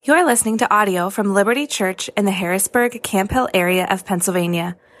You're listening to audio from Liberty Church in the Harrisburg, Camp Hill area of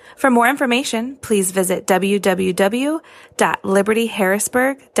Pennsylvania. For more information, please visit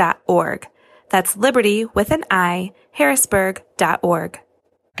www.libertyharrisburg.org. That's Liberty with an I, Harrisburg.org.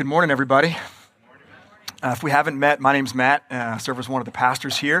 Good morning, everybody. If we haven't met, my name's Matt. I serve as one of the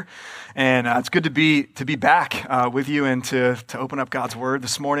pastors here, and it's good to be back with you and to open up God's Word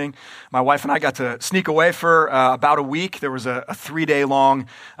this morning. My wife and I got to sneak away for about a week. There was a 3-day-long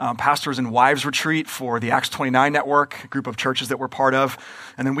pastors and wives retreat for the Acts 29 network, a group of churches that we're part of,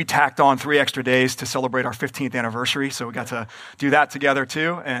 and then we tacked on 3 extra days to celebrate our 15th anniversary. So we got to do that together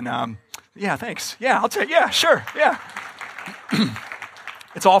too. And yeah, thanks. Yeah, I'll take. Yeah, sure. Yeah.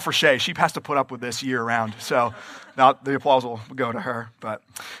 It's all for Shay. She has to put up with this year round. So now the applause will go to her. But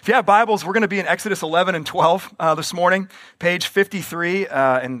if you have Bibles, we're going to be in Exodus 11 and 12 this morning, page 53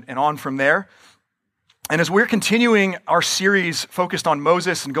 and on from there. And as we're continuing our series focused on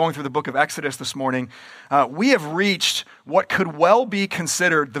Moses and going through the book of Exodus this morning, we have reached what could well be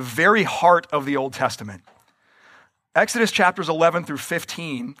considered the very heart of the Old Testament. Exodus chapters 11 through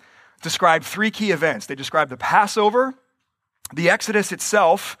 15 describe 3 key events. They describe the Passover, the Exodus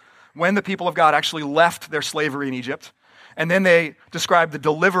itself, when the people of God actually left their slavery in Egypt, and then they describe the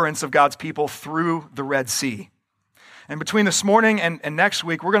deliverance of God's people through the Red Sea. And between this morning and next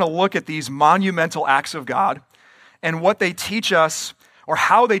week, we're going to look at these monumental acts of God and what they teach us, or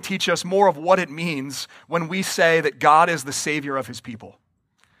how they teach us more of what it means when we say that God is the Savior of His people.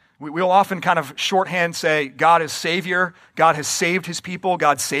 We'll often kind of shorthand say, God is Savior, God has saved His people,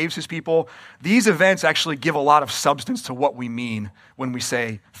 God saves His people. These events actually give a lot of substance to what we mean when we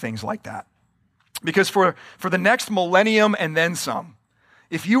say things like that. Because for the next millennium and then some,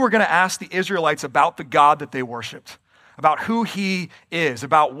 if you were going to ask the Israelites about the God that they worshiped, about who He is,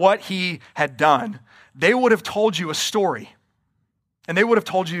 about what He had done, they would have told you a story. And they would have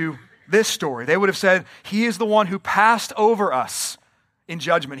told you this story. They would have said, He is the one who passed over us in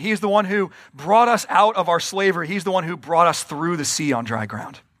judgment. He is the one who brought us out of our slavery. He's the one who brought us through the sea on dry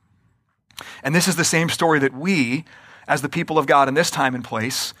ground. And this is the same story that we, as the people of God in this time and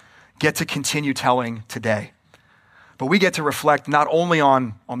place, get to continue telling today. But we get to reflect not only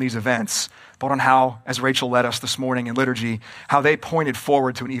on these events, but on how, as Rachel led us this morning in liturgy, how they pointed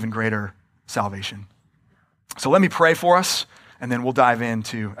forward to an even greater salvation. So let me pray for us, and then we'll dive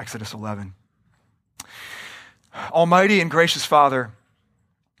into Exodus 11. Almighty and gracious Father,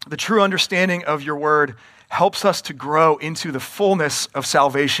 the true understanding of your word helps us to grow into the fullness of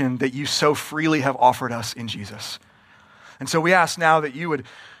salvation that you so freely have offered us in Jesus. And so we ask now that you would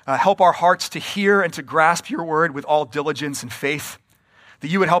help our hearts to hear and to grasp your word with all diligence and faith, that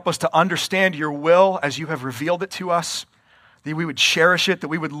you would help us to understand your will as you have revealed it to us, that we would cherish it, that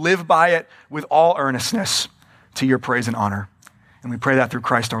we would live by it with all earnestness to your praise and honor. And we pray that through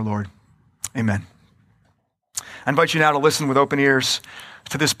Christ our Lord. Amen. I invite you now to listen with open ears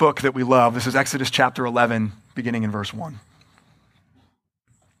to this book that we love. This is Exodus chapter 11, beginning in verse 1.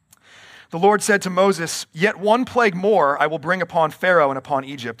 The Lord said to Moses, "Yet one plague more I will bring upon Pharaoh and upon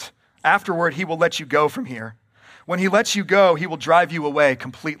Egypt. Afterward, he will let you go from here. When he lets you go, he will drive you away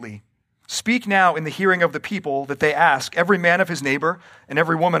completely. Speak now in the hearing of the people that they ask every man of his neighbor and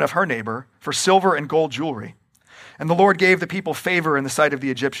every woman of her neighbor for silver and gold jewelry." And the Lord gave the people favor in the sight of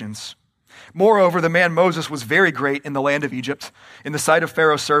the Egyptians. Moreover, the man Moses was very great in the land of Egypt, in the sight of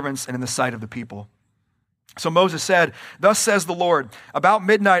Pharaoh's servants and in the sight of the people. So Moses said, "Thus says the Lord, about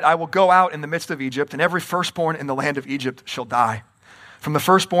midnight I will go out in the midst of Egypt, and every firstborn in the land of Egypt shall die. From the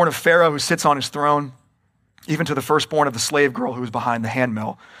firstborn of Pharaoh who sits on his throne, even to the firstborn of the slave girl who is behind the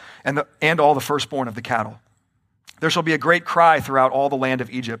handmill, and all the firstborn of the cattle. There shall be a great cry throughout all the land of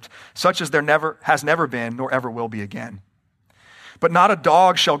Egypt, such as there has never been, nor ever will be again. But not a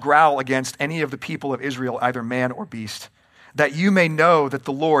dog shall growl against any of the people of Israel, either man or beast, that you may know that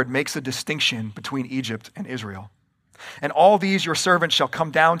the Lord makes a distinction between Egypt and Israel. And all these your servants shall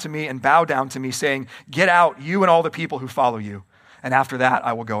come down to me and bow down to me, saying, 'Get out, you and all the people who follow you.' And after that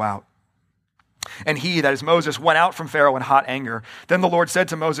I will go out." And he, that is Moses, went out from Pharaoh in hot anger. Then the Lord said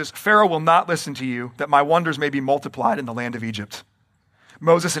to Moses, "Pharaoh will not listen to you, that my wonders may be multiplied in the land of Egypt."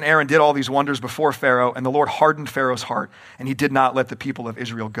 Moses and Aaron did all these wonders before Pharaoh, and the Lord hardened Pharaoh's heart, and he did not let the people of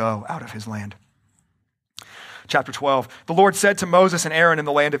Israel go out of his land. Chapter 12, the Lord said to Moses and Aaron in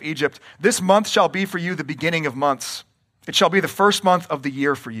the land of Egypt, "This month shall be for you the beginning of months. It shall be the first month of the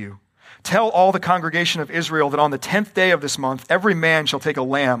year for you. Tell all the congregation of Israel that on the 10th day of this month, every man shall take a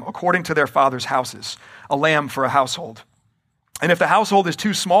lamb according to their father's houses, a lamb for a household. And if the household is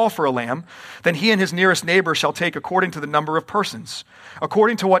too small for a lamb, then he and his nearest neighbor shall take according to the number of persons.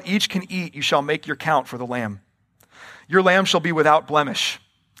 According to what each can eat, you shall make your count for the lamb. Your lamb shall be without blemish.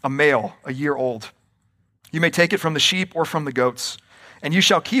 a male, a year old. You may take it from the sheep or from the goats, and you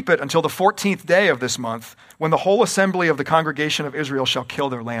shall keep it until the 14th day of this month, when the whole assembly of the congregation of Israel shall kill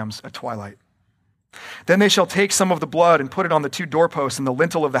their lambs at twilight. Then they shall take some of the blood and put it on the 2 doorposts and the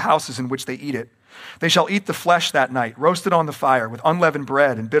lintel of the houses in which they eat it. They shall eat the flesh that night, roasted on the fire, with unleavened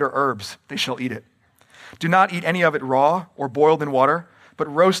bread and bitter herbs. They shall eat it. Do not eat any of it raw or boiled in water,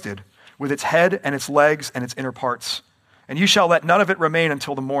 but roasted, with its head and its legs and its inner parts. And you shall let none of it remain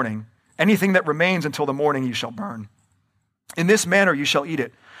until the morning. Anything that remains until the morning you shall burn. In this manner you shall eat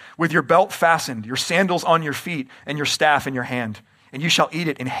it, with your belt fastened, your sandals on your feet, and your staff in your hand. And you shall eat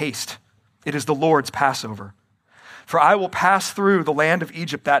it in haste. It is the Lord's Passover. For I will pass through the land of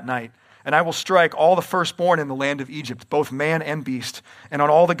Egypt that night, and I will strike all the firstborn in the land of Egypt, both man and beast, and on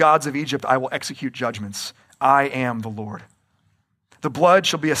all the gods of Egypt I will execute judgments. I am the Lord. The blood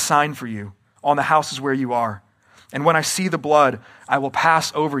shall be a sign for you on the houses where you are. And when I see the blood, I will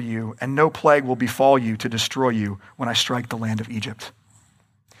pass over you, and no plague will befall you to destroy you when I strike the land of Egypt.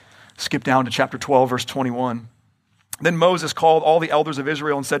 Skip down to chapter 12, verse 21. Then Moses called all the elders of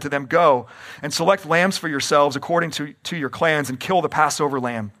Israel and said to them, "Go and select lambs for yourselves according to your clans and kill the Passover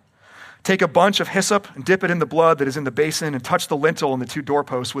lamb. Take a bunch of hyssop and dip it in the blood that is in the basin and touch the lintel and the 2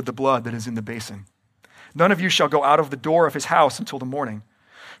 doorposts with the blood that is in the basin. None of you shall go out of the door of his house until the morning.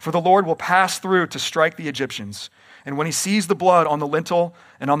 For the Lord will pass through to strike the Egyptians. And when he sees the blood on the lintel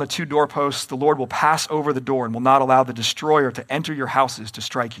and on the 2 doorposts, the Lord will pass over the door and will not allow the destroyer to enter your houses to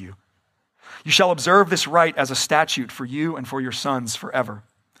strike you. You shall observe this rite as a statute for you and for your sons forever.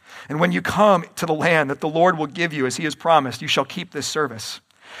 And when you come to the land that the Lord will give you as he has promised, you shall keep this service.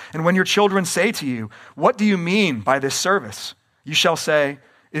 And when your children say to you, 'What do you mean by this service?' you shall say,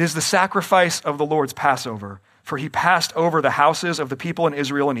 'It is the sacrifice of the Lord's Passover. For he passed over the houses of the people in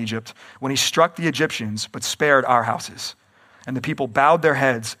Israel and Egypt when he struck the Egyptians, but spared our houses.' And the people bowed their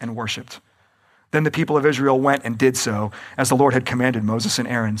heads and worshiped. Then the people of Israel went and did so, as the Lord had commanded Moses and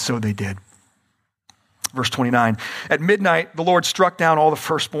Aaron, so they did." Verse 29, "At midnight, the Lord struck down all the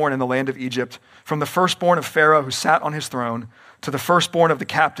firstborn in the land of Egypt, from the firstborn of Pharaoh who sat on his throne, to the firstborn of the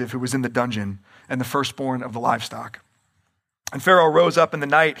captive who was in the dungeon, and the firstborn of the livestock. And Pharaoh rose up in the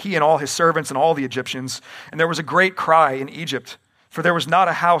night, he and all his servants and all the Egyptians, and there was a great cry in Egypt, for there was not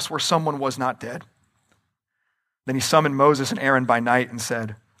a house where someone was not dead. Then he summoned Moses and Aaron by night and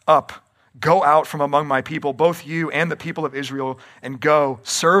said, 'Up, go out from among my people, both you and the people of Israel, and go,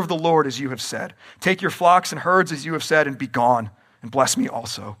 serve the Lord as you have said. Take your flocks and herds as you have said, and be gone, and bless me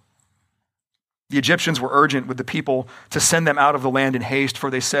also.' The Egyptians were urgent with the people to send them out of the land in haste, for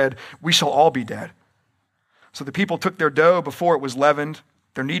they said, 'We shall all be dead.' So the people took their dough before it was leavened,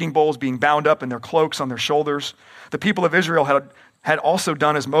 their kneading bowls being bound up and their cloaks on their shoulders. The people of Israel had also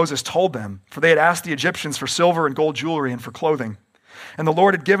done as Moses told them, for they had asked the Egyptians for silver and gold jewelry and for clothing. And the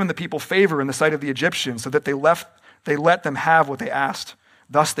Lord had given the people favor in the sight of the Egyptians, so that they let them have what they asked.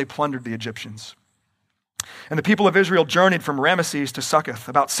 Thus they plundered the Egyptians. And the people of Israel journeyed from Ramesses to Succoth,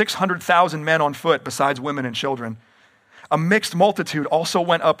 about 600,000 men on foot, besides women and children. A mixed multitude also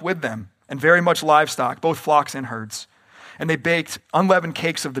went up with them, and very much livestock, both flocks and herds. And they baked unleavened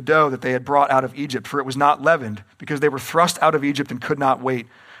cakes of the dough that they had brought out of Egypt, for it was not leavened, because they were thrust out of Egypt and could not wait,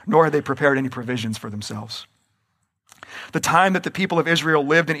 nor had they prepared any provisions for themselves. The time that the people of Israel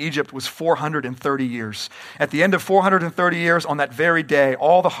lived in Egypt was 430 years. At the end of 430 years, on that very day,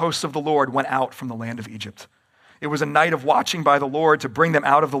 all the hosts of the Lord went out from the land of Egypt. It was a night of watching by the Lord to bring them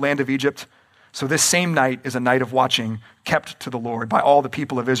out of the land of Egypt. So this same night is a night of watching kept to the Lord by all the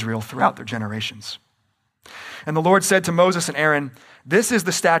people of Israel throughout their generations. And the Lord said to Moses and Aaron, "This is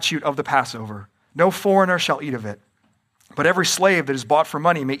the statute of the Passover. No foreigner shall eat of it, but every slave that is bought for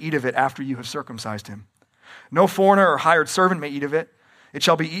money may eat of it after you have circumcised him. No foreigner or hired servant may eat of it. It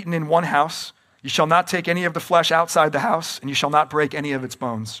shall be eaten in one house. You shall not take any of the flesh outside the house, and you shall not break any of its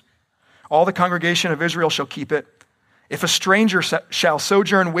bones. All the congregation of Israel shall keep it. If a stranger shall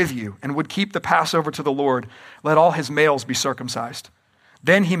sojourn with you and would keep the Passover to the Lord, let all his males be circumcised.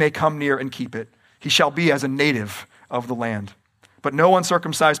 Then he may come near and keep it. He shall be as a native of the land. But no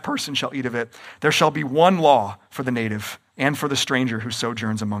uncircumcised person shall eat of it. There shall be one law for the native and for the stranger who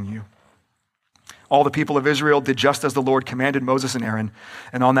sojourns among you." All the people of Israel did just as the Lord commanded Moses and Aaron,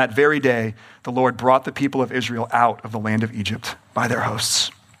 and on that very day, the Lord brought the people of Israel out of the land of Egypt by their hosts.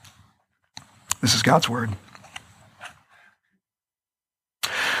 This is God's word.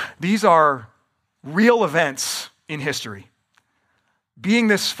 These are real events in history. Being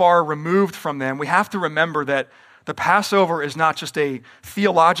this far removed from them, we have to remember that the Passover is not just a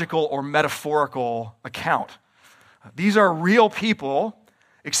theological or metaphorical account. These are real people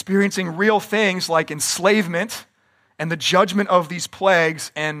experiencing real things like enslavement and the judgment of these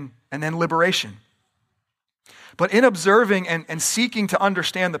plagues and then liberation. But in observing and seeking to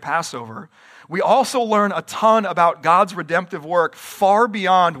understand the Passover, we also learn a ton about God's redemptive work far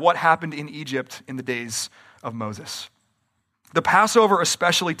beyond what happened in Egypt in the days of Moses. The Passover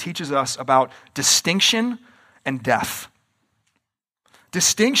especially teaches us about distinction and death.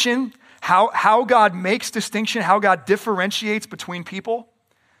 Distinction, how God makes distinction, how God differentiates between people,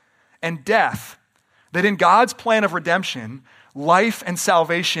 and death, that in God's plan of redemption, life and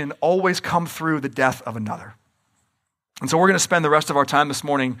salvation always come through the death of another. And so we're going to spend the rest of our time this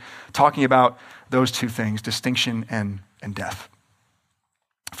morning talking about those two things, distinction and death.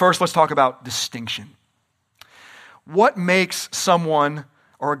 First, let's talk about distinction. What makes someone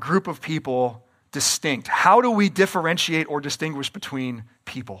or a group of people distinct? How do we differentiate or distinguish between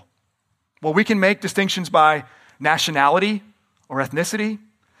people? Well, we can make distinctions by nationality or ethnicity.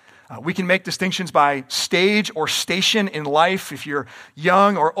 We can make distinctions by stage or station in life, if you're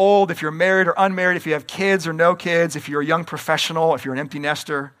young or old, if you're married or unmarried, if you have kids or no kids, if you're a young professional, if you're an empty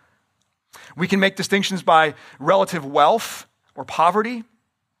nester. We can make distinctions by relative wealth or poverty,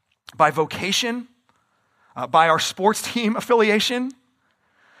 by vocation, by our sports team affiliation,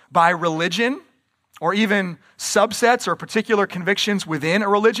 by religion, or even subsets or particular convictions within a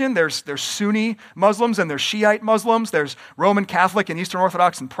religion. There's Sunni Muslims and there's Shiite Muslims. There's Roman Catholic and Eastern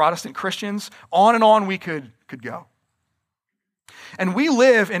Orthodox and Protestant Christians. On and on we could go. And we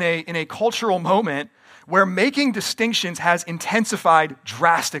live in a cultural moment where making distinctions has intensified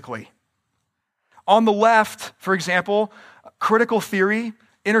drastically. On the left, for example, critical theory,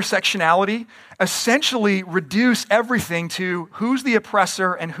 intersectionality, essentially reduce everything to who's the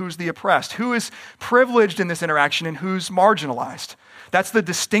oppressor and who's the oppressed, who is privileged in this interaction and who's marginalized. That's the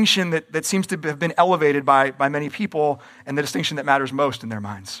distinction that seems to have been elevated by many people and the distinction that matters most in their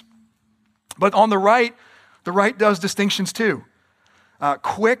minds. But on the right does distinctions too.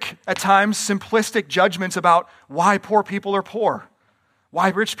 Quick, at times, simplistic judgments about why poor people are poor, why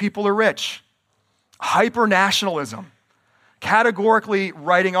rich people are rich, hyper-nationalism, categorically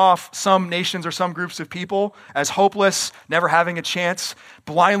writing off some nations or some groups of people as hopeless, never having a chance,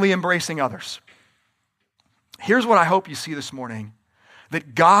 blindly embracing others. Here's what I hope you see this morning,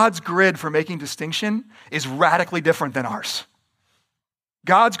 that God's grid for making distinction is radically different than ours.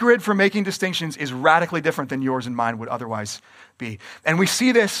 God's grid for making distinctions is radically different than yours and mine would otherwise be. And we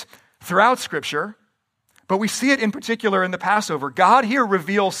see this throughout Scripture, but we see it in particular in the Passover. God here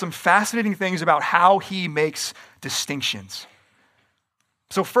reveals some fascinating things about how he makes distinctions.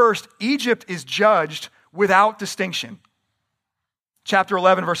 So first, Egypt is judged without distinction. Chapter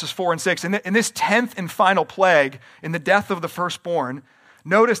 11, verses 4 and 6. In this 10th and final plague, in the death of the firstborn,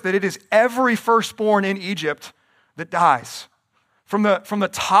 notice that it is every firstborn in Egypt that dies. From the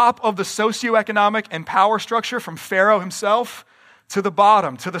top of the socioeconomic and power structure, from Pharaoh himself, to the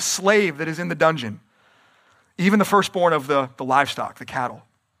bottom, to the slave that is in the dungeon. Even the firstborn of the livestock, the cattle.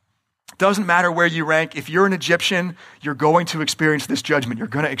 Doesn't matter where you rank. If you're an Egyptian, you're going to experience this judgment. You're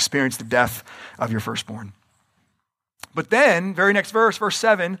going to experience the death of your firstborn. But then, very next verse, verse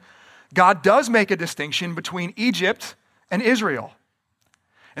 7, God does make a distinction between Egypt and Israel.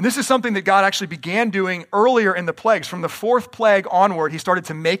 And this is something that God actually began doing earlier in the plagues. From the fourth plague onward, he started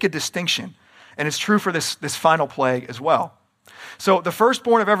to make a distinction. And it's true for this final plague as well. So the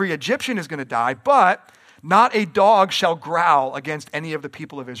firstborn of every Egyptian is going to die, but not a dog shall growl against any of the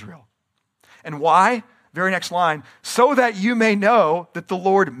people of Israel. And why? Very next line, so that you may know that the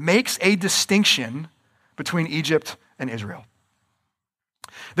Lord makes a distinction between Egypt and Israel.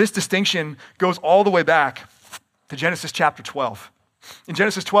 This distinction goes all the way back to Genesis chapter 12. In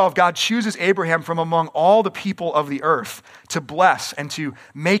Genesis 12, God chooses Abraham from among all the people of the earth to bless and to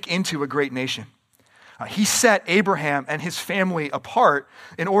make into a great nation. He set Abraham and his family apart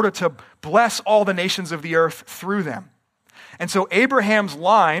in order to bless all the nations of the earth through them. And so Abraham's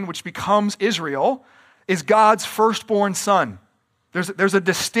line, which becomes Israel, is God's firstborn son. There's a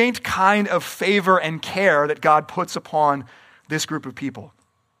distinct kind of favor and care that God puts upon this group of people.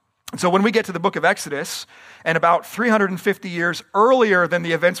 And so when we get to the book of Exodus, and about 350 years earlier than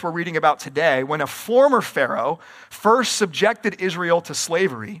the events we're reading about today, when a former Pharaoh first subjected Israel to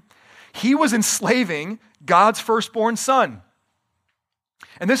slavery, he was enslaving God's firstborn son.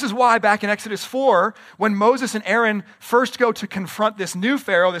 And this is why back in Exodus 4, when Moses and Aaron first go to confront this new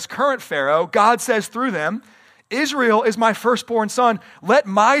Pharaoh, this current Pharaoh, God says through them, Israel is my firstborn son. Let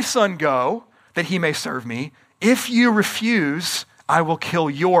my son go that he may serve me. If you refuse, I will kill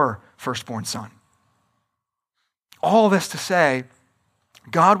your firstborn son. All this to say,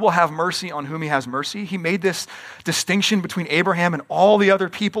 God will have mercy on whom he has mercy. He made this distinction between Abraham and all the other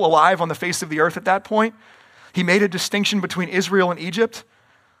people alive on the face of the earth at that point. He made a distinction between Israel and Egypt.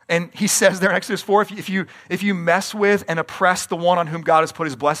 And he says there in Exodus 4, if you mess with and oppress the one on whom God has put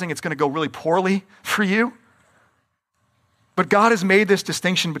his blessing, it's going to go really poorly for you. But God has made this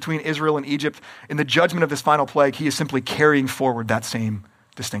distinction between Israel and Egypt. In the judgment of this final plague, he is simply carrying forward that same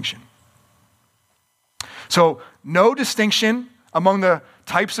distinction. So no distinction among the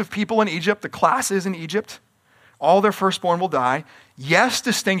types of people in Egypt, the classes in Egypt. All their firstborn will die. Yes,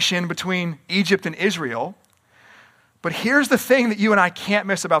 distinction between Egypt and Israel. But here's the thing that you and I can't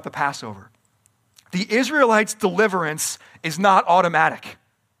miss about the Passover. The Israelites' deliverance is not automatic.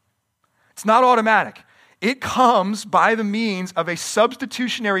 It's not automatic. It comes by the means of a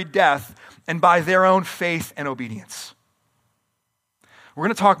substitutionary death and by their own faith and obedience. We're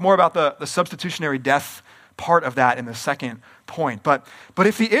going to talk more about the substitutionary death part of that in the second point. But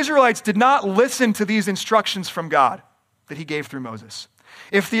if the Israelites did not listen to these instructions from God that he gave through Moses,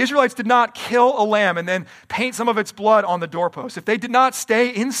 if the Israelites did not kill a lamb and then paint some of its blood on the doorpost, if they did not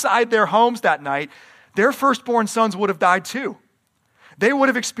stay inside their homes that night, their firstborn sons would have died too. They would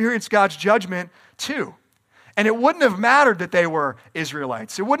have experienced God's judgment too. And it wouldn't have mattered that they were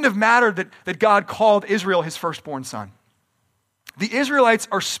Israelites. It wouldn't have mattered that God called Israel his firstborn son. The Israelites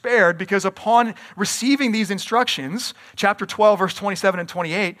are spared because upon receiving these instructions, chapter 12, verse 27 and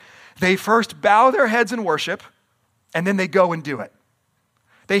 28, they first bow their heads in worship, and then they go and do it.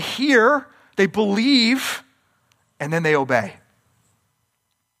 They hear, they believe, and then they obey.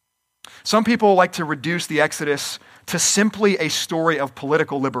 Some people like to reduce the Exodus to simply a story of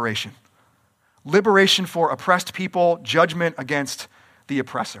political liberation. Liberation for oppressed people, judgment against the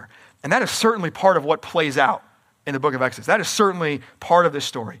oppressor. And that is certainly part of what plays out in the book of Exodus. That is certainly part of this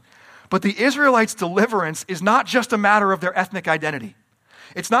story. But the Israelites' deliverance is not just a matter of their ethnic identity.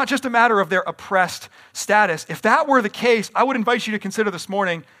 It's not just a matter of their oppressed status. If that were the case, I would invite you to consider this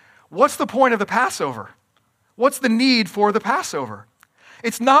morning, what's the point of the Passover? What's the need for the Passover?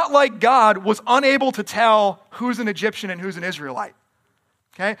 It's not like God was unable to tell who's an Egyptian and who's an Israelite.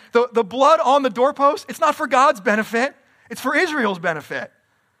 Okay? The blood on the doorpost, it's not for God's benefit. It's for Israel's benefit.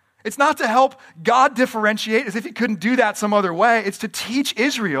 It's not to help God differentiate as if he couldn't do that some other way. It's to teach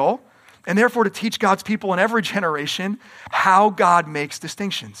Israel, and therefore to teach God's people in every generation how God makes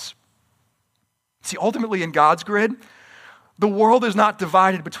distinctions. See, ultimately in God's grid, the world is not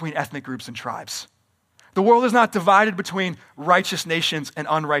divided between ethnic groups and tribes. The world is not divided between righteous nations and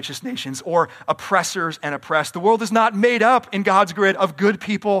unrighteous nations, or oppressors and oppressed. The world is not made up in God's grid of good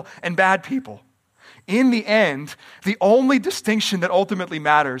people and bad people. In the end, the only distinction that ultimately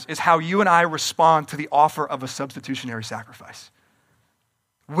matters is how you and I respond to the offer of a substitutionary sacrifice.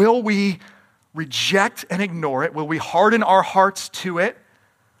 Will we reject and ignore it? Will we harden our hearts to it?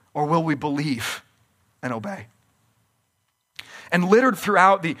 Or will we believe and obey? And littered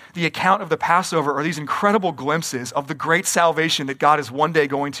throughout the account of the Passover are these incredible glimpses of the great salvation that God is one day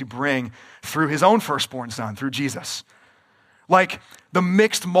going to bring through his own firstborn son, through Jesus. Like the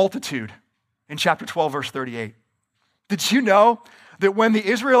mixed multitude in chapter 12, verse 38. Did you know that when the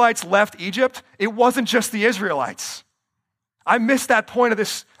Israelites left Egypt, it wasn't just the Israelites? I miss that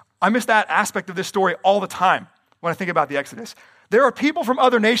aspect of this story all the time when I think about the Exodus. There are people from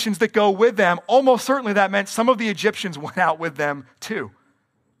other nations that go with them. Almost certainly that meant some of the Egyptians went out with them too.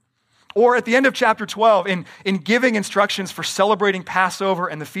 Or at the end of chapter 12, in giving instructions for celebrating Passover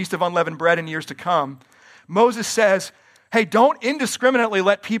and the Feast of Unleavened Bread in years to come, Moses says, hey, don't indiscriminately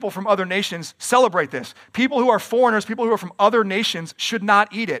let people from other nations celebrate this. People who are foreigners, people who are from other nations should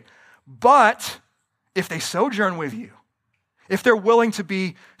not eat it. But if they sojourn with you, if they're willing to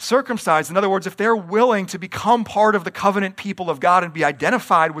be circumcised, in other words, if they're willing to become part of the covenant people of God and be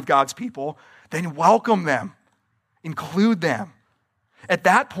identified with God's people, then welcome them, include them. At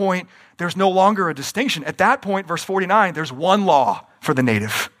that point, there's no longer a distinction. At that point, verse 49, there's one law for the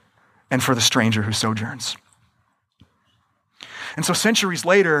native and for the stranger who sojourns. And so centuries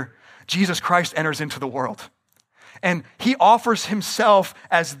later, Jesus Christ enters into the world. And he offers himself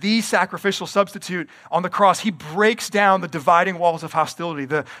as the sacrificial substitute on the cross. He breaks down the dividing walls of hostility,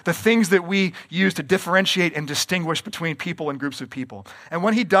 the things that we use to differentiate and distinguish between people and groups of people. And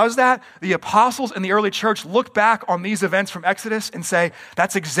when he does that, the apostles and the early church look back on these events from Exodus and say,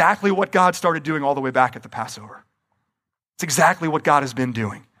 that's exactly what God started doing all the way back at the Passover. It's exactly what God has been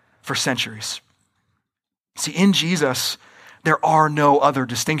doing for centuries. See, in Jesus, there are no other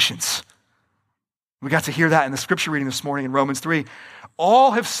distinctions. We got to hear that in the scripture reading this morning in Romans 3.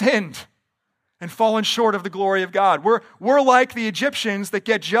 All have sinned and fallen short of the glory of God. We're like the Egyptians that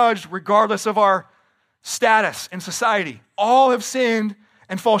get judged regardless of our status in society. All have sinned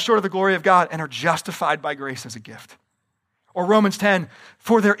and fall short of the glory of God and are justified by grace as a gift. Or Romans 10,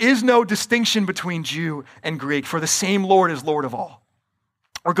 for there is no distinction between Jew and Greek, for the same Lord is Lord of all.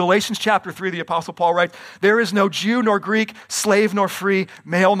 Or Galatians chapter 3, the Apostle Paul writes, there is no Jew nor Greek, slave nor free,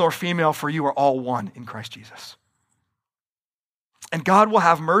 male nor female, for you are all one in Christ Jesus. And God will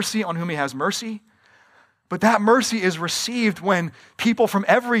have mercy on whom he has mercy, but that mercy is received when people from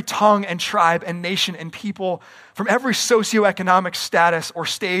every tongue and tribe and nation and people from every socioeconomic status or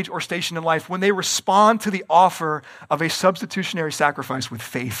stage or station in life, when they respond to the offer of a substitutionary sacrifice with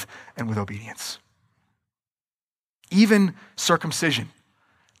faith and with obedience. Even circumcision,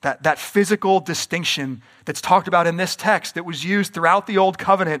 that physical distinction that's talked about in this text that was used throughout the Old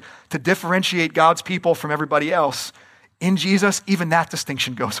Covenant to differentiate God's people from everybody else, in Jesus, even that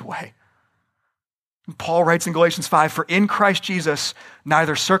distinction goes away. Paul writes in Galatians 5, for in Christ Jesus,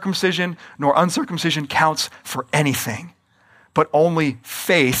 neither circumcision nor uncircumcision counts for anything, but only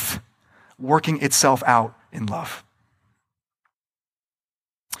faith working itself out in love.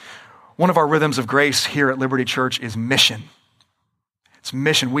 One of our rhythms of grace here at Liberty Church is mission. It's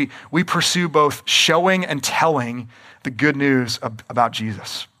mission. We pursue both showing and telling the good news about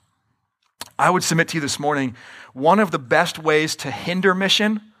Jesus. I would submit to you this morning, one of the best ways to hinder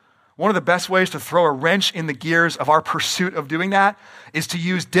mission, one of the best ways to throw a wrench in the gears of our pursuit of doing that is to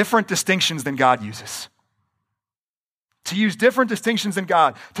use different distinctions than God uses. To use different distinctions than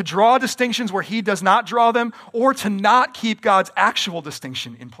God, to draw distinctions where he does not draw them, or to not keep God's actual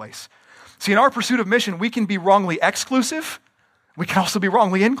distinction in place. See, in our pursuit of mission, we can be wrongly exclusive. We can also be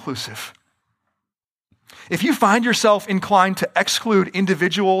wrongly inclusive. If you find yourself inclined to exclude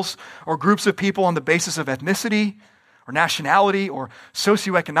individuals or groups of people on the basis of ethnicity or nationality or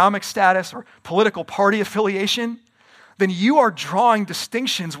socioeconomic status or political party affiliation, then you are drawing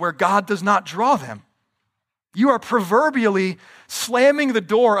distinctions where God does not draw them. You are proverbially slamming the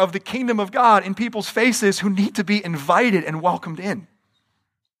door of the kingdom of God in people's faces who need to be invited and welcomed in.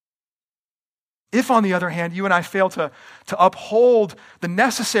 If, on the other hand, you and I fail to uphold the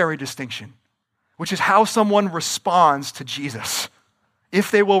necessary distinction, which is how someone responds to Jesus,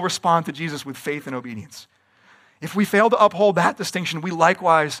 if they will respond to Jesus with faith and obedience. If we fail to uphold that distinction, we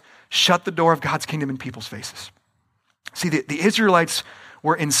likewise shut the door of God's kingdom in people's faces. See, the Israelites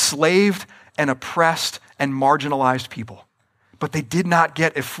were enslaved and oppressed and marginalized people, but they did not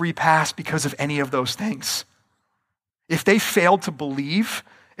get a free pass because of any of those things. If they failed to believe,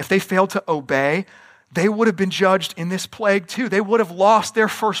 if they failed to obey, they would have been judged in this plague too. They would have lost their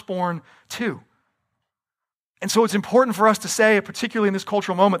firstborn too. And so it's important for us to say, particularly in this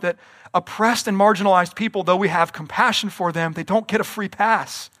cultural moment, that oppressed and marginalized people, though we have compassion for them, they don't get a free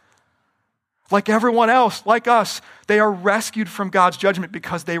pass. Like everyone else, like us, they are rescued from God's judgment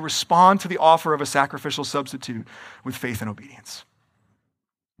because they respond to the offer of a sacrificial substitute with faith and obedience.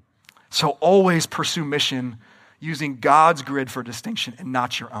 So always pursue mission using God's grid for distinction and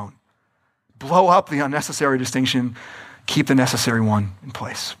not your own. Blow up the unnecessary distinction, keep the necessary one in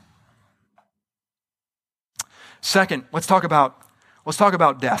place. Second, let's talk about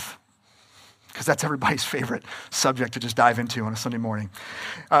death, because that's everybody's favorite subject to just dive into on a Sunday morning.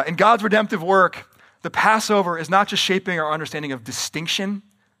 In God's redemptive work, the Passover is not just shaping our understanding of distinction,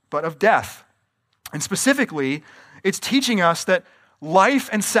 but of death. And specifically, it's teaching us that life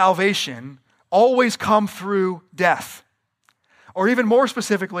and salvation always come through death. Or even more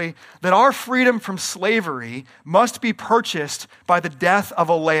specifically, that our freedom from slavery must be purchased by the death of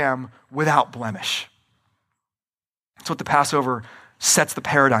a lamb without blemish. That's what the Passover sets the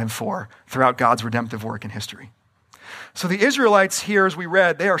paradigm for throughout God's redemptive work in history. So the Israelites here, as we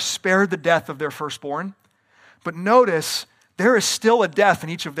read, they are spared the death of their firstborn. But notice, there is still a death in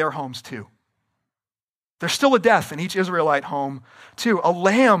each of their homes too. There's still a death in each Israelite home too. A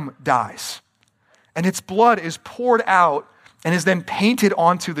lamb dies, and its blood is poured out and is then painted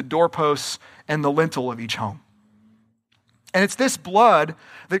onto the doorposts and the lintel of each home. And it's this blood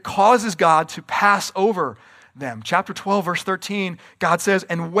that causes God to pass over them. Chapter 12, verse 13, God says,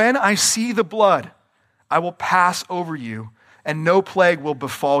 and when I see the blood, I will pass over you, and no plague will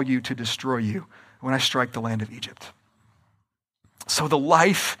befall you to destroy you when I strike the land of Egypt. So the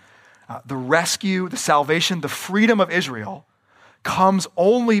life, the rescue, the salvation, the freedom of Israel comes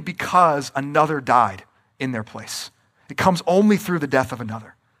only because another died in their place. It comes only through the death of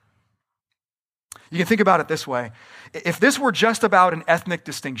another. You can think about it this way. If this were just about an ethnic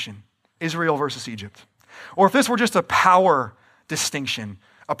distinction, Israel versus Egypt, or if this were just a power distinction,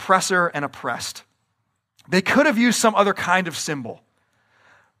 oppressor and oppressed, they could have used some other kind of symbol.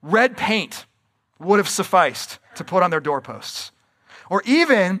 Red paint would have sufficed to put on their doorposts. Or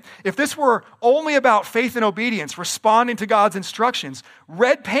even if this were only about faith and obedience, responding to God's instructions,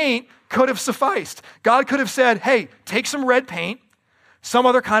 red paint could have sufficed. God could have said, hey, take some red paint, some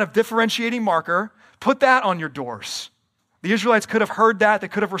other kind of differentiating marker, put that on your doors. The Israelites could have heard that. They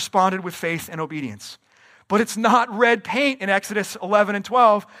could have responded with faith and obedience. But it's not red paint in Exodus 11 and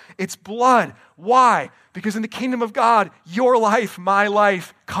 12. It's blood. Why? Because in the kingdom of God, your life, my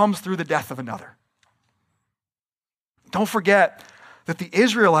life, comes through the death of another. Don't forget that the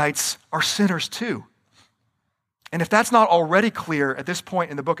Israelites are sinners too. And if that's not already clear at this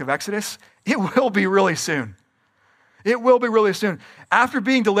point in the book of Exodus, it will be really soon. It will be really soon. After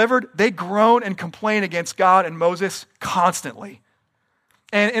being delivered, they groan and complain against God and Moses constantly.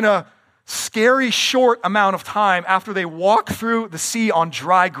 And in a scary short amount of time, after they walk through the sea on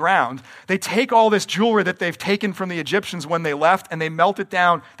dry ground, they take all this jewelry that they've taken from the Egyptians when they left and they melt it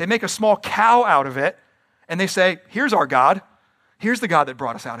down. They make a small cow out of it and they say, here's our God. Here's the God that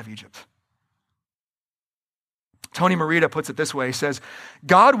brought us out of Egypt. Tony Merida puts it this way. He says,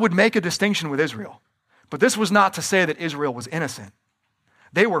 God would make a distinction with Israel, but this was not to say that Israel was innocent.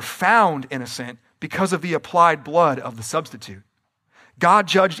 They were found innocent because of the applied blood of the substitute. God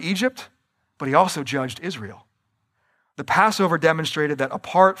judged Egypt, but he also judged Israel. The Passover demonstrated that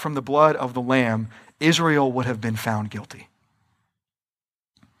apart from the blood of the lamb, Israel would have been found guilty.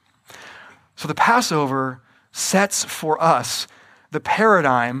 So the Passover sets for us the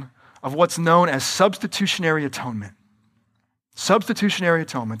paradigm of what's known as substitutionary atonement. Substitutionary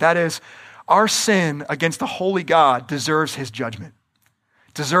atonement. That is, our sin against the holy God deserves his judgment,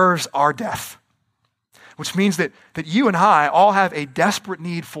 deserves our death, which means that you and I all have a desperate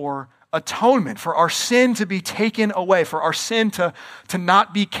need for atonement, for our sin to be taken away, for our sin to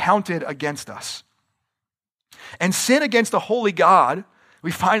not be counted against us. And sin against the holy God,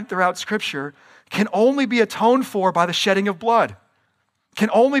 we find throughout Scripture, can only be atoned for by the shedding of blood, can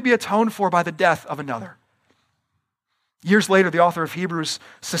only be atoned for by the death of another. Years later, the author of Hebrews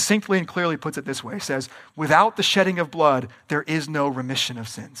succinctly and clearly puts it this way. He says, without the shedding of blood, there is no remission of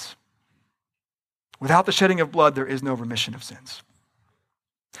sins. Without the shedding of blood, there is no remission of sins.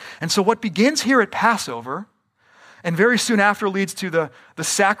 And so what begins here at Passover, and very soon after leads to the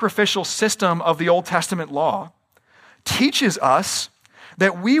sacrificial system of the Old Testament law, teaches us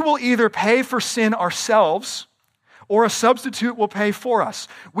that we will either pay for sin ourselves or a substitute will pay for us.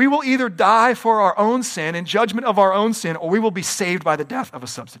 We will either die for our own sin in judgment of our own sin, or we will be saved by the death of a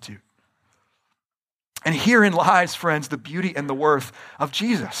substitute. And herein lies, friends, the beauty and the worth of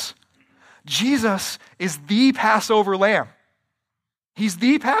Jesus. Jesus is the Passover lamb. He's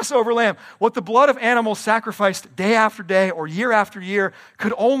the Passover lamb. What the blood of animals sacrificed day after day or year after year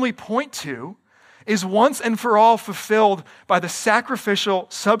could only point to is once and for all fulfilled by the sacrificial,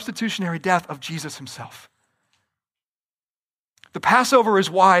 substitutionary death of Jesus himself. The Passover is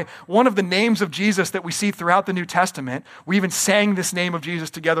why one of the names of Jesus that we see throughout the New Testament, we even sang this name of Jesus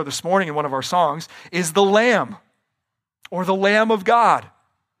together this morning in one of our songs, is the Lamb, or the Lamb of God.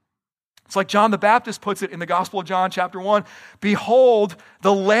 It's like John the Baptist puts it in the Gospel of John chapter 1, behold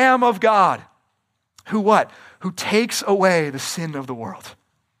the Lamb of God, who what? Who takes away the sin of the world.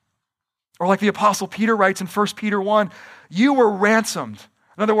 Or like the Apostle Peter writes in 1 Peter 1, you were ransomed.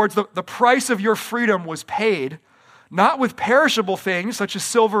 In other words, the price of your freedom was paid, not with perishable things such as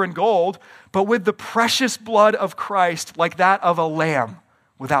silver and gold, but with the precious blood of Christ, like that of a lamb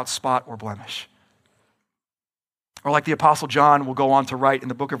without spot or blemish. Or like the Apostle John will go on to write in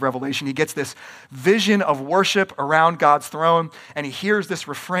the book of Revelation, he gets this vision of worship around God's throne, and he hears this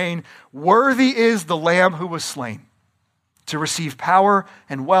refrain, worthy is the Lamb who was slain to receive power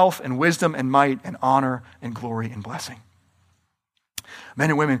and wealth and wisdom and might and honor and glory and blessing. Men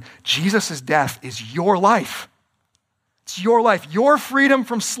and women, Jesus' death is your life. It's your life, your freedom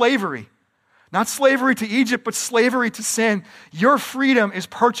from slavery. Not slavery to Egypt, but slavery to sin. Your freedom is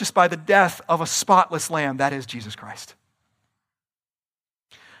purchased by the death of a spotless lamb, that is Jesus Christ.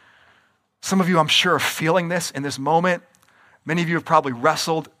 Some of you, I'm sure, are feeling this in this moment. Many of you have probably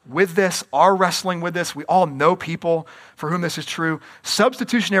wrestled with this, are wrestling with this. We all know people for whom this is true.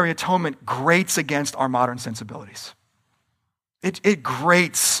 Substitutionary atonement grates against our modern sensibilities. It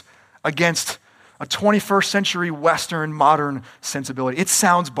grates against a 21st century Western modern sensibility. It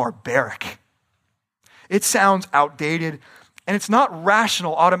sounds barbaric. It sounds outdated, and it's not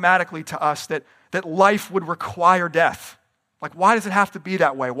rational automatically to us that life would require death. Like, why does it have to be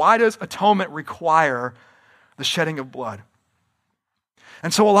that way? Why does atonement require the shedding of blood?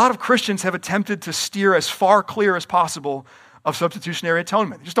 And so a lot of Christians have attempted to steer as far clear as possible of substitutionary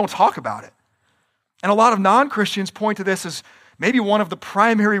atonement. They just don't talk about it. And a lot of non-Christians point to this as maybe one of the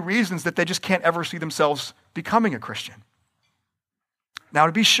primary reasons that they just can't ever see themselves becoming a Christian. Now,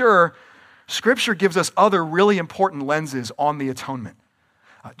 to be sure, Scripture gives us other really important lenses on the atonement.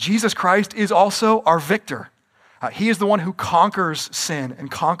 Jesus Christ is also our victor. He is the one who conquers sin and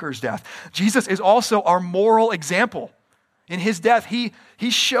conquers death. Jesus is also our moral example. In his death, he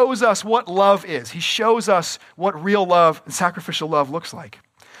shows us what love is. He shows us what real love and sacrificial love looks like.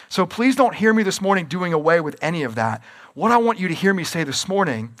 So please don't hear me this morning doing away with any of that. What I want you to hear me say this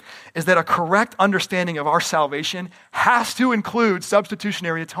morning is that a correct understanding of our salvation has to include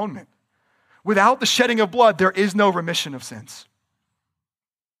substitutionary atonement. Without the shedding of blood, there is no remission of sins.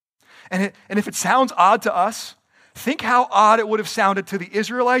 And if it sounds odd to us, think how odd it would have sounded to the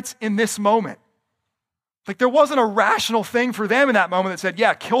Israelites in this moment. Like there wasn't a rational thing for them in that moment that said,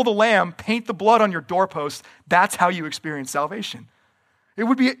 yeah, kill the lamb, paint the blood on your doorpost. That's how you experience salvation. It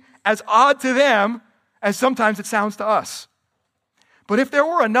would be as odd to them as sometimes it sounds to us. But if there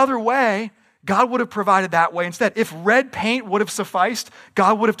were another way, God would have provided that way instead. If red paint would have sufficed,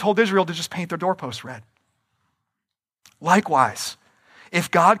 God would have told Israel to just paint their doorpost red. Likewise,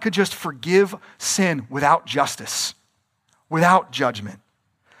 if God could just forgive sin without justice, without judgment,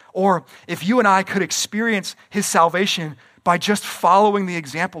 or if you and I could experience his salvation by just following the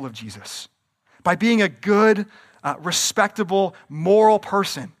example of Jesus, by being a good, respectable, moral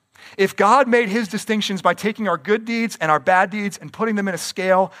person. If God made his distinctions by taking our good deeds and our bad deeds and putting them in a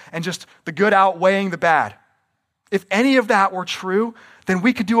scale and just the good outweighing the bad, if any of that were true, then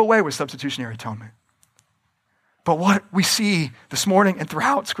we could do away with substitutionary atonement. But what we see this morning and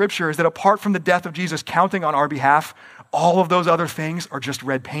throughout Scripture is that apart from the death of Jesus counting on our behalf, all of those other things are just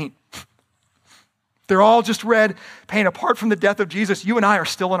red paint. They're all just red paint. Apart from the death of Jesus, you and I are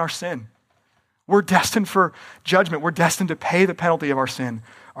still in our sin. We're destined for judgment. We're destined to pay the penalty of our sin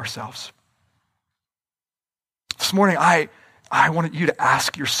ourselves. This morning, I want you to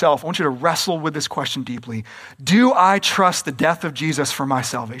ask yourself, I want you to wrestle with this question deeply. Do I trust the death of Jesus for my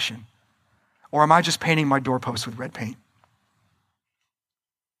salvation? Or am I just painting my doorposts with red paint?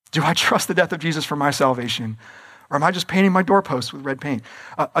 Do I trust the death of Jesus for my salvation? Or am I just painting my doorposts with red paint?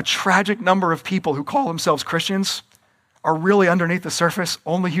 A tragic number of people who call themselves Christians are really underneath the surface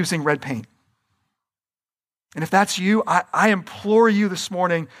only using red paint. And if that's you, I implore you this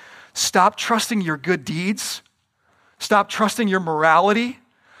morning, stop trusting your good deeds. Stop trusting your morality.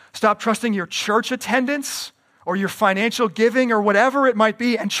 Stop trusting your church attendance or your financial giving or whatever it might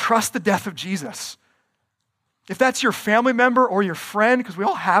be, and trust the death of Jesus. If that's your family member or your friend, because we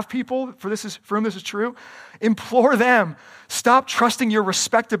all have people for whom this is true, implore them, stop trusting your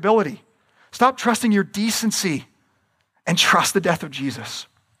respectability. Stop trusting your decency and trust the death of Jesus.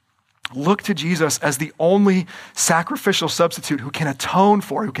 Look to Jesus as the only sacrificial substitute who can atone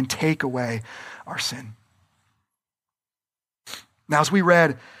for, who can take away our sin. Now, as we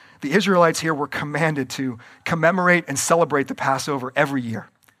read, the Israelites here were commanded to commemorate and celebrate the Passover every year.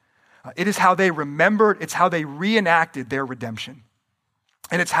 It is how they remembered, it's how they reenacted their redemption.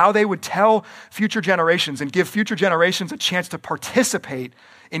 And it's how they would tell future generations and give future generations a chance to participate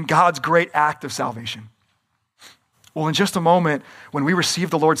in God's great act of salvation. Well, in just a moment, when we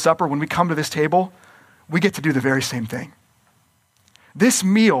receive the Lord's Supper, when we come to this table, we get to do the very same thing. This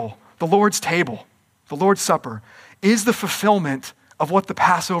meal, the Lord's table, the Lord's Supper, is the fulfillment of what the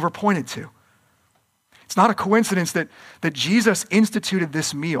Passover pointed to. It's not a coincidence that Jesus instituted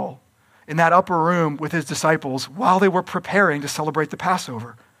this meal in that upper room with his disciples while they were preparing to celebrate the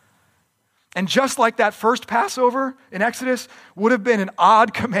Passover. And just like that first Passover in Exodus would have been an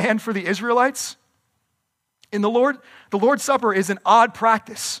odd command for the Israelites, in the Lord's Supper is an odd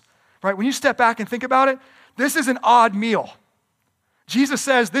practice, right? When you step back and think about it, this is an odd meal. Jesus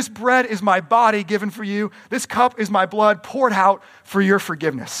says, this bread is my body given for you. This cup is my blood poured out for your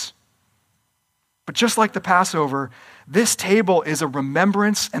forgiveness. But just like the Passover, this table is a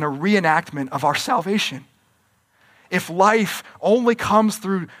remembrance and a reenactment of our salvation. If life only comes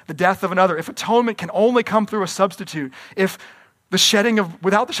through the death of another, if atonement can only come through a substitute, if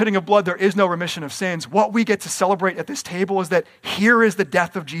without the shedding of blood, there is no remission of sins, what we get to celebrate at this table is that here is the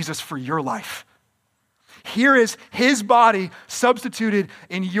death of Jesus for your life. Here is his body substituted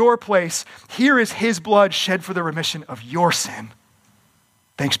in your place. Here is his blood shed for the remission of your sin.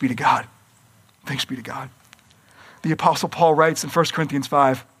 Thanks be to God. Thanks be to God. The Apostle Paul writes in 1 Corinthians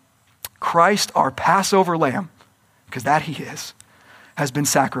 5, Christ, our Passover lamb, because that he is, has been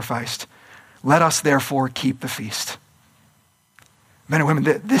sacrificed. Let us therefore keep the feast. Men and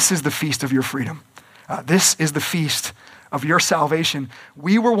women, this is the feast of your freedom. This is the feast of your salvation.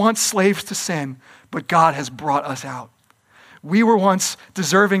 We were once slaves to sin, but God has brought us out. We were once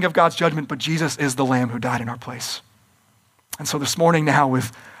deserving of God's judgment, but Jesus is the Lamb who died in our place. And so this morning now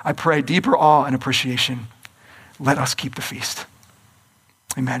with, I pray, deeper awe and appreciation, let us keep the feast.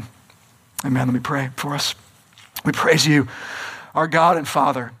 Amen. Amen. Let me pray for us. We praise you, our God and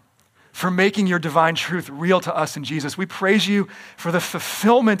Father, for making your divine truth real to us in Jesus. We praise you for the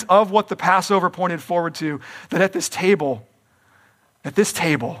fulfillment of what the Passover pointed forward to, that at this table,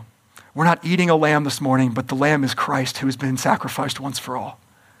 we're not eating a lamb this morning, but the lamb is Christ who has been sacrificed once for all.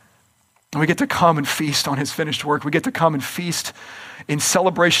 And we get to come and feast on his finished work. We get to come and feast in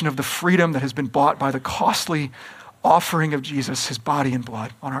celebration of the freedom that has been bought by the costly offering of Jesus, his body and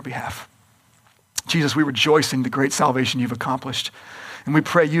blood on our behalf. Jesus, we rejoice in the great salvation you've accomplished. And we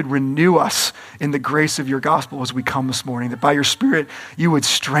pray you'd renew us in the grace of your gospel as we come this morning, that by your Spirit you would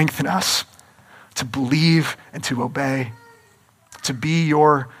strengthen us to believe and to obey, to be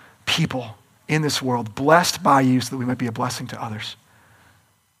your people in this world, blessed by you so that we might be a blessing to others.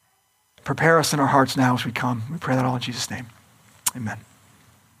 Prepare us in our hearts now as we come. We pray that all in Jesus' name. Amen.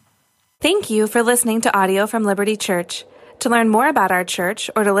 Thank you for listening to audio from Liberty Church. To learn more about our church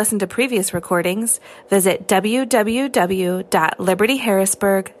or to listen to previous recordings, visit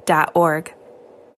www.libertyharrisburg.org.